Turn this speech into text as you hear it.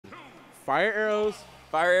fire arrows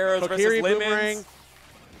versus Kokiri lemons, boomerang,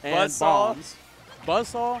 and Buzzsaw. bombs.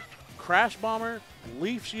 Buzzsaw, Crash Bomber,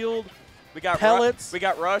 Leaf Shield, We got pellets. We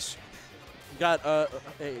got Rush. Got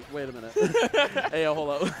hey, wait a minute. Hey, hold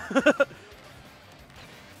up.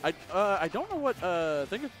 I don't know what I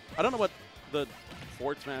don't know what the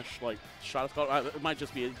forward smash like shot is called. It might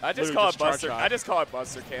just be. I just call it Buster. I just call it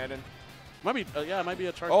Buster Cannon. Might be yeah, it might be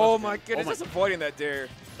a charge. Oh Buster my Cannon. goodness, just avoiding that dare.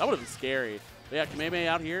 That would have been scary. But yeah, Kameme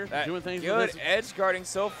out here doing things. Good edge guarding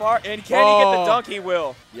so far, and can he get the dunk? He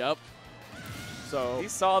will. Yep. So he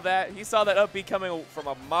saw that. He saw that up B coming from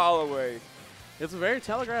a mile away. It's a very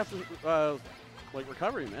telegraphed like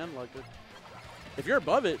recovery, man. Like if you're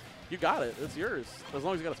above it, you got it. It's yours as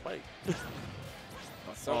long as you got a spike.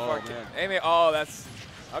 So far, Kameme. Oh, that's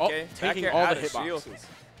okay. Taking all the hitboxes,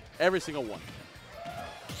 every single one.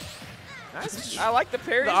 Nice. I like the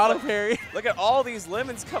parry. The auto parry. Look at all these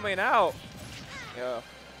lemons coming out. Yeah.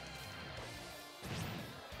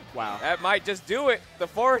 Wow. That might just do it. The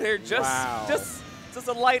forward air just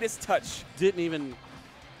the lightest touch. He didn't even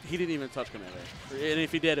touch Kameme. And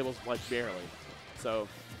if he did, it was like barely. So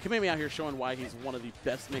Kameme out here showing why he's one of the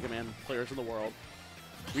best Mega Man players in the world.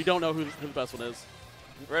 We don't know who the best one is.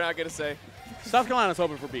 We're not going to say. South Carolina's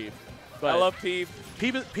hoping for Peeb. I love Peeb.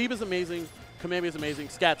 Peeb is amazing. Kameme is amazing.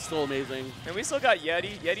 Scat's still amazing. And we still got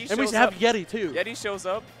Yeti. Yeti shows up. And we have Yeti, too. Yeti shows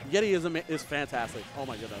up. Yeti is fantastic. Oh,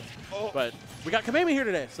 my goodness. Oh. But we got Kameme here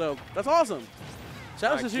today, so that's awesome.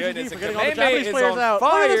 Shout out to GG for getting all the Japanese players out.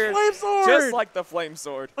 Fire, look at this flame sword! Just like the flame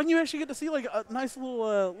sword. And you actually get to see like a nice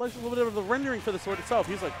little bit of the rendering for the sword itself.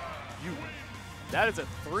 He's like, you. That is a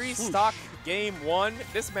 3-stock game 1.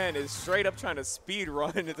 This man is straight up trying to speed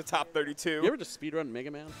run at the top 32. You ever just speed run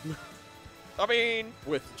Mega Man? I mean,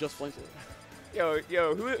 with just flame sword.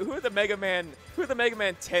 Yo, who are the Mega Man 10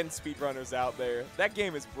 speedrunners out there? That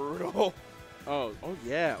game is brutal. Oh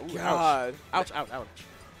yeah. Ooh, God. Ouch.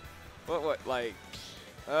 What like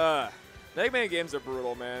Mega Man games are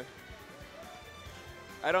brutal, man.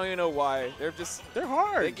 I don't even know why. They're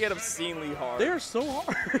hard. They get obscenely hard. They're so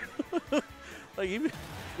hard. Like even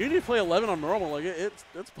you need to play 11 on normal, like it's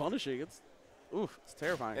punishing. It's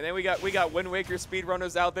terrifying. And then we got Wind Waker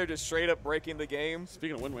speedrunners out there just straight up breaking the game.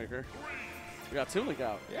 Speaking of Wind Waker, we got Toon Link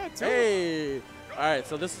out. Yeah, Toon Link. Hey. All right,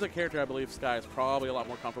 so this is a character I believe Sky is probably a lot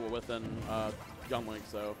more comfortable with than Young Link.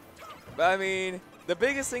 So, but I mean, the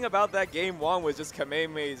biggest thing about that game 1 was just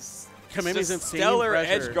Kameme's insane stellar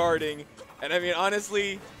pressure. edge guarding, and I mean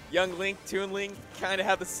honestly, Young Link, Toon Link kind of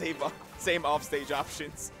have the same offstage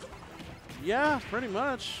options. Yeah, pretty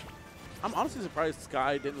much. I'm honestly surprised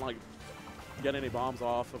Sky didn't like get any bombs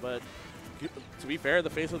off, but to be fair, the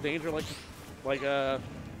face of danger, like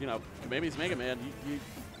Kameme's Mega Man,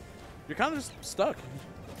 you're kind of just stuck.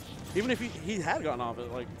 Even if he had gotten off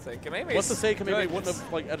it, like what's to say Kameme wouldn't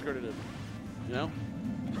have like edge guarded it, you know?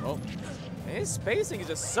 Oh, and his spacing is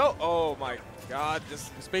just so. Oh my God, his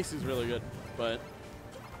spacing is really good, but.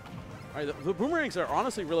 All right, the boomerangs are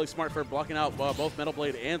honestly really smart for blocking out both Metal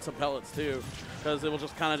Blade and some pellets too, because they will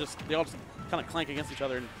just kind of they all just kind of clank against each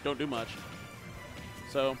other and don't do much.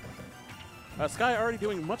 So Sky already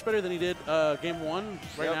doing much better than he did game 1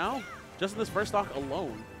 right now, just in this first stock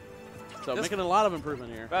alone. So making a lot of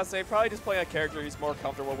improvement here. I'd say probably just playing a character he's more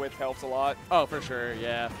comfortable with helps a lot. Oh, for sure,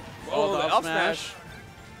 yeah. Oh, the up smash.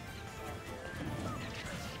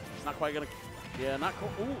 Not quite gonna. Yeah, not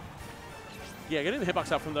cool. Ooh. Yeah, getting the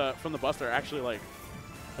hitbox out from the Buster actually like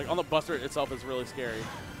on the Buster itself is really scary.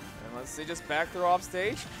 And let's see, just back throw off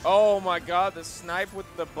stage. Oh my God, the snipe with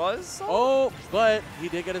the buzz. Oh, but he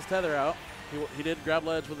did get his tether out. He did grab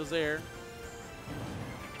ledge with his air.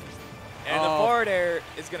 And the forward air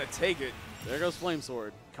is gonna take it. There goes Flame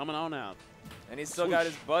Sword coming on out. And he's still got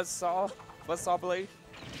his buzzsaw blade.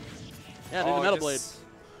 Yeah, the Metal Blade.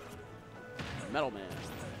 Metal Man.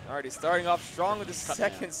 Already starting off strong with the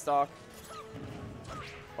second stock.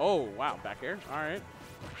 Oh, wow. Back air. All right.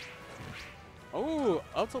 Oh,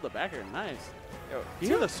 up till the back air. Nice. Yo, you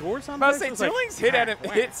hear the sword sound? I was saying, Toon Link's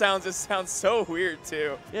hit sounds just sounds so weird,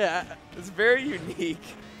 too. Yeah. It's very unique.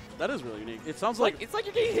 That is really unique. It sounds like it's like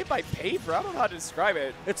you're getting hit by paper. I don't know how to describe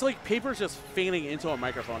it. It's like paper's just feigning into a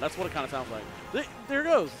microphone. That's what it kind of sounds like. There it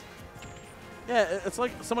goes. Yeah, it's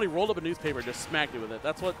like somebody rolled up a newspaper and just smacked you with it.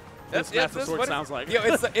 That's what this massive sword sounds like. Yo,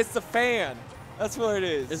 it's the fan. That's what it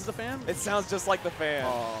is. Is it the fan? It sounds just like the fan.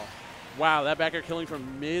 Oh, wow! That back air killing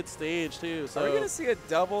from mid stage too. So are we gonna see a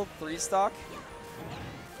double 3-stock?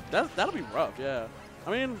 That'll be rough. Yeah.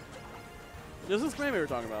 I mean, this is Kameme we're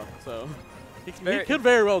talking about, so he could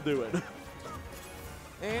very well do it.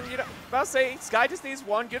 And you know, I'll say Sky just needs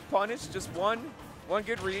one good punish, just one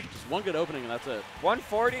good read, just one good opening, and that's it.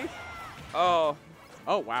 140. Oh,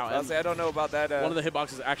 Oh, wow. I'll say I don't know about that. One of the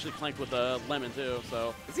hitboxes actually clanked with a lemon, too.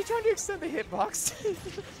 So is he trying to extend the hitbox?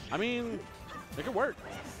 I mean, it could work.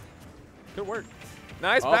 Could work.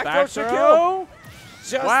 Nice back throw kill.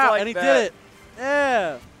 Just wow, like and he that. did it.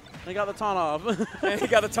 Yeah. And he got the taunt off. And he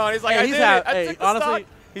got the taunt. He's like, hey, I he's did it. I took the honestly, stock.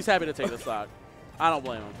 he's happy to take the stock. I don't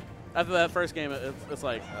blame him. After that first game, it's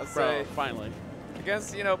like, bro, finally.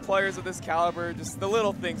 Against, you know, players of this caliber, just the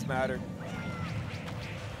little things matter.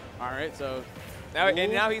 All right, so.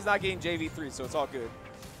 Now he's not getting JV3, so it's all good.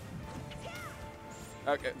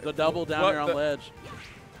 Okay. The double down there on ledge.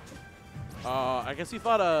 I guess he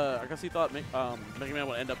thought Mega Man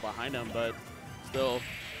would end up behind him, but still.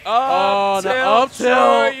 Up up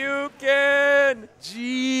tilt. You can.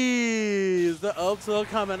 Jeez, the up tilt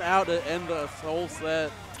coming out to end the whole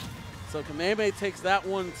set. So Kameme takes that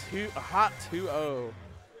one a hot 2-0.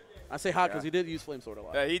 I say hot because he did use Flame Sword a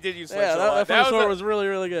lot. Yeah, he did use Flame Sword a lot. That Flame Sword was really,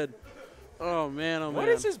 really good. Oh, man, oh, man. What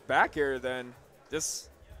is his back air then? This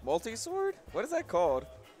multi-sword? What is that called?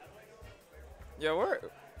 Yeah,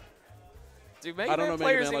 do Mega Man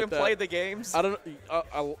players even play the games? I don't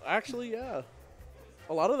actually, yeah.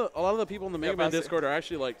 A lot of the people in the Mega Man Discord are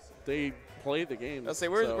actually like, they play the games. I'll say,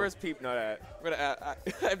 where's Peep Nut at?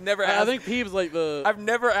 I've never asked. I think Peep's like the. I've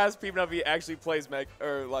never asked Peep Nut if he actually plays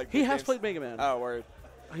He has played Mega Man. Oh, word.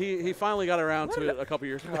 He finally got around to it a couple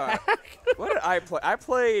years back. What did I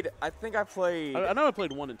play? I think I played. I know I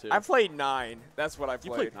played 1 and 2. I played 9. That's what I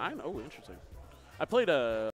played. You played 9? Oh, interesting. I played